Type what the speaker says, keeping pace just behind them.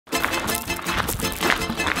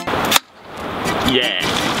Yeah.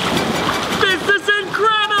 This is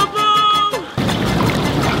incredible!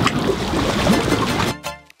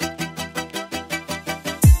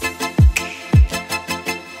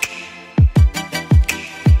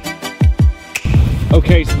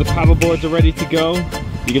 Okay, so the paddle boards are ready to go.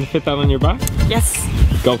 You gonna fit that on your back? Yes.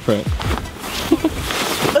 Go for it.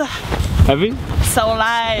 Heavy? So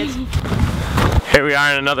light. Here we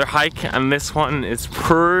are in another hike, and this one is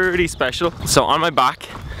pretty special. So on my back,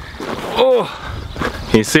 oh,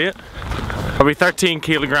 can you see it? Probably 13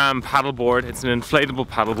 kilogram paddle board. It's an inflatable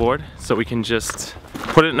paddle board, so we can just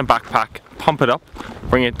put it in a backpack, pump it up,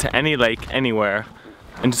 bring it to any lake, anywhere,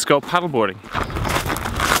 and just go paddleboarding.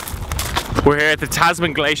 We're here at the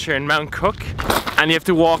Tasman Glacier in Mount Cook, and you have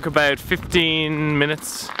to walk about 15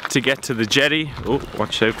 minutes to get to the jetty. Oh,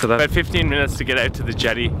 watch out for that. About 15 minutes to get out to the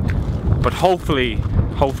jetty, but hopefully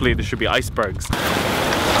there should be icebergs.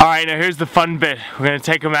 All right, now here's the fun bit. We're gonna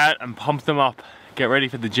take them out and pump them up. Get ready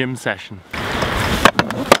for the gym session.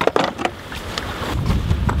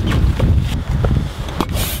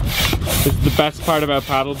 This is the best part about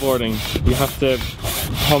paddleboarding. You have to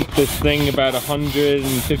pump this thing about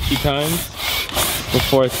 150 times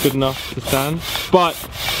before it's good enough to stand. But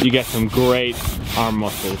you get some great arm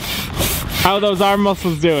muscles. How are those arm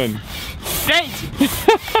muscles doing? Great!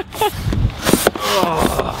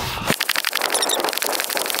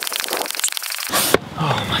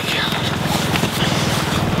 Oh my god.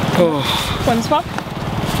 Oh. Want to swap?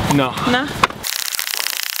 No. No.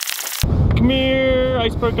 Come here,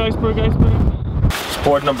 iceberg, iceberg, iceberg.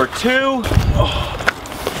 Board number 2. Oh.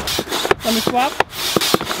 Want to swap?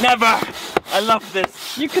 Never! I love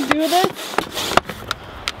this. You could do this.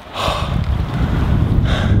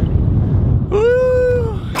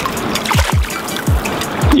 Woo!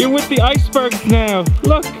 You're with the icebergs now.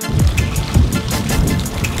 Look.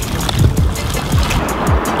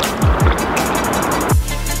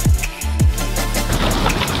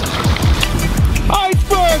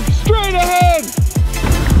 Iceberg straight ahead.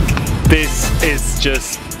 This is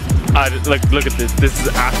just look at this. This is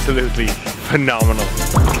absolutely phenomenal.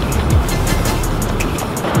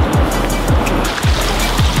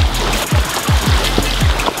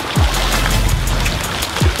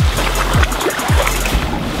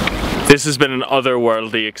 This has been an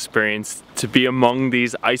otherworldly experience, to be among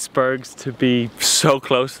these icebergs, to be so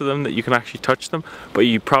close to them that you can actually touch them, but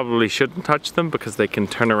you probably shouldn't touch them because they can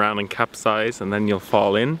turn around and capsize and then you'll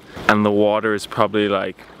fall in, and the water is probably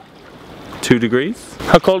like 2 degrees.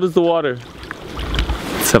 How cold is the water?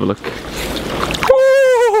 Let's have a look.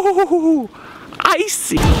 Ooh,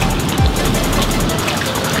 icy! Look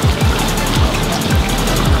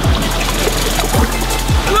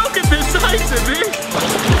at the size of it!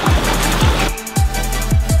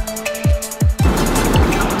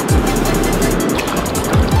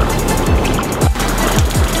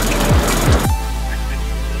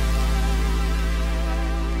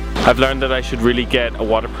 I've learned that I should really get a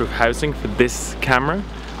waterproof housing for this camera,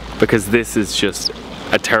 because this is just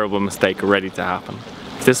a terrible mistake ready to happen.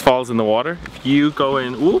 If this falls in the water, if you go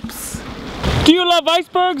in, whoops. Do you love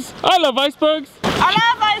icebergs? I love icebergs. I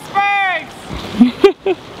love icebergs!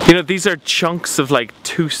 You know, these are chunks of like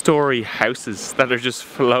 2-story houses that are just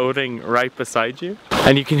floating right beside you.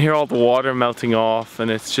 And you can hear all the water melting off,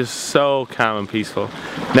 and it's just so calm and peaceful.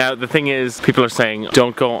 Now, the thing is, people are saying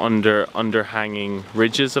don't go under underhanging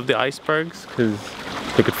ridges of the icebergs because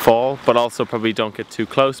they could fall, but also probably don't get too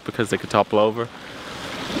close because they could topple over.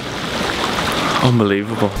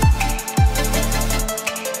 Unbelievable.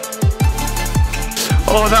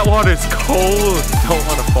 Oh, that water's cold. Don't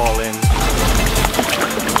want to fall in.